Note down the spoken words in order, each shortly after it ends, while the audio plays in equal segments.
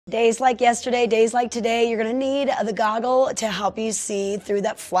Days like yesterday, days like today, you're going to need the goggle to help you see through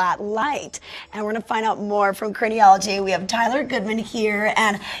that flat light. And we're going to find out more from Craniologie. We have Tyler Goodman here,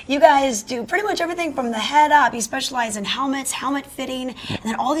 and you guys do pretty much everything from the head up. You specialize in helmets, helmet fitting, and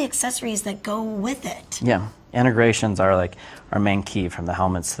then all the accessories that go with it. Yeah, integrations are like our main key, from the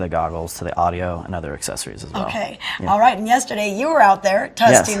helmets to the goggles to the audio and other accessories as well. Okay, yeah. All right, and yesterday you were out there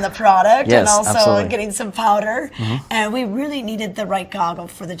testing the product and also absolutely. getting some powder, and we really needed the right goggle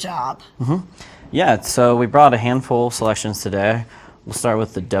for the job. Yeah, so we brought a handful of selections today. We'll start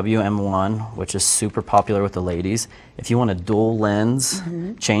with the WM1, which is super popular with the ladies. If you want a dual lens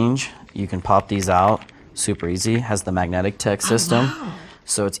change, you can pop these out. Super easy. Has the magnetic tech system,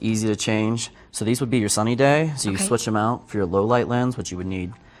 so it's easy to change. So these would be your sunny day, so you switch them out for your low light lens, which you would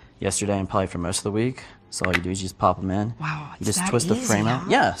need yesterday and probably for most of the week. So all you do is just pop them in. Wow, you just twist the frame out.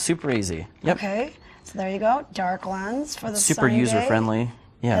 Yeah, super easy. Yep. Okay, so there you go. Dark lens for the super sunny user day. friendly.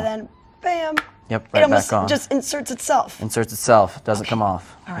 Yeah. And then, bam. Yep, It right almost back on. just inserts itself. Inserts itself, doesn't come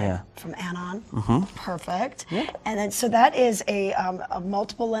off. All right, Yeah. from anon. Perfect. Yeah. And then, so that is a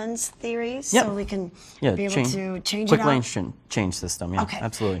multiple lens theory, so we can be able to change it quick out. lens change system, yeah, Okay.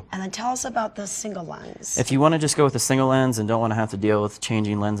 absolutely. And then tell us about the single lens. If you want to just go with a single lens and don't want to have to deal with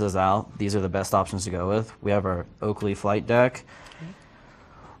changing lenses out, these are the best options to go with. We have our Oakley flight deck,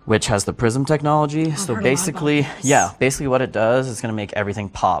 which has the prism technology. So basically, basically what it does is going to make everything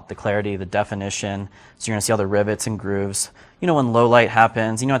pop. The clarity, the definition. So you're going to see all the rivets and grooves. You know, when low light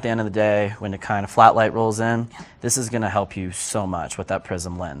happens, you know, at the end of the day, when the kind of flat light rolls in, this is going to help you so much with that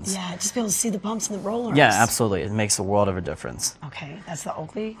prism lens. Yeah, just be able to see the bumps and the rollers. Yeah, absolutely. It makes a world of a difference. Okay, that's the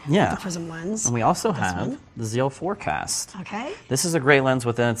Oakley with Yeah. the prism lens. And we also have the Vail Forecast. Okay. This is a great lens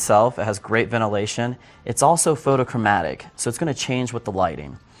within itself. It has great ventilation. It's also photochromatic, so it's going to change with the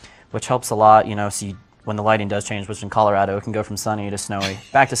lighting, which helps a lot, you know, so when the lighting does change, which in Colorado, it can go from sunny to snowy,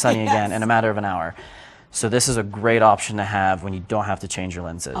 back to sunny again in a matter of an hour. So this is a great option to have when you don't have to change your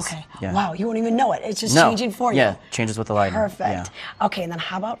lenses. Okay. Yeah. Wow, you won't even know it. It's just changing for you. Yeah, changes with the lighting. Perfect. Yeah. Okay, and then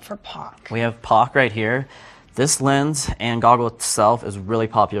how about for POC? We have POC right here. This lens and goggle itself is really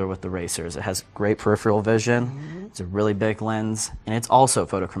popular with the racers. It has great peripheral vision. It's a really big lens, and it's also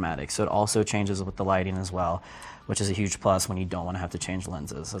photochromatic, so it also changes with the lighting as well, which is a huge plus when you don't want to have to change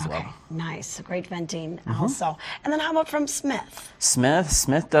lenses as well. Nice, great venting also. And then how about from Smith?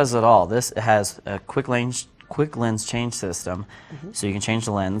 Smith does it all. This has a quick lens change system, so you can change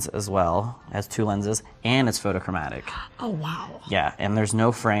the lens as well. It has two lenses, and it's photochromatic. Oh, wow. Yeah, and there's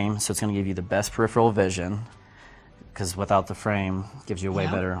no frame, so it's going to give you the best peripheral vision, because without the frame, it gives you way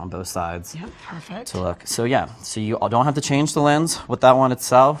better on both sides. Yep, perfect. To look. So yeah, so you don't have to change the lens with that one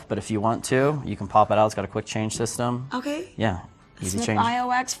itself, but if you want to, you can pop it out. It's got a quick change system. Okay. Yeah, easy Smith change.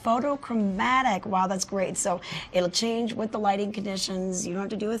 IOX photochromatic. Wow, that's great. So it'll change with the lighting conditions. You don't have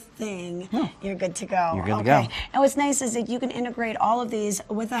to do a thing. You're good to go. You're good to go. And what's nice is that you can integrate all of these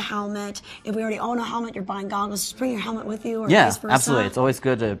with a helmet. If we already own a helmet, you're buying goggles, just bring your helmet with you, or vice versa. Absolutely. It's always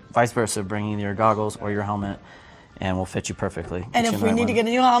good to vice versa, bring either your goggles or your helmet, and we'll fit you perfectly. And if we need to get a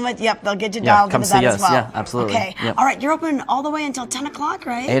new helmet, they'll get you dialed into that as well. Yeah, absolutely. Okay. All right, you're open all the way until 10 o'clock,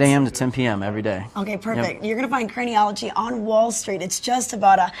 right? 8 a.m. to 10 p.m. every day. Okay, perfect. You're going to find Craniologie on Wall Street. It's just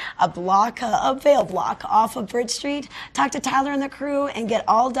about a block, a Vail block off of Bridge Street. Talk to Tyler and the crew and get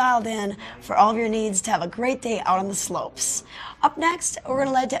all dialed in for all of your needs to have a great day out on the slopes. Up next, we're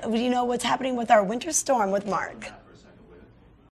going to let you know what's happening with our winter storm with Mark.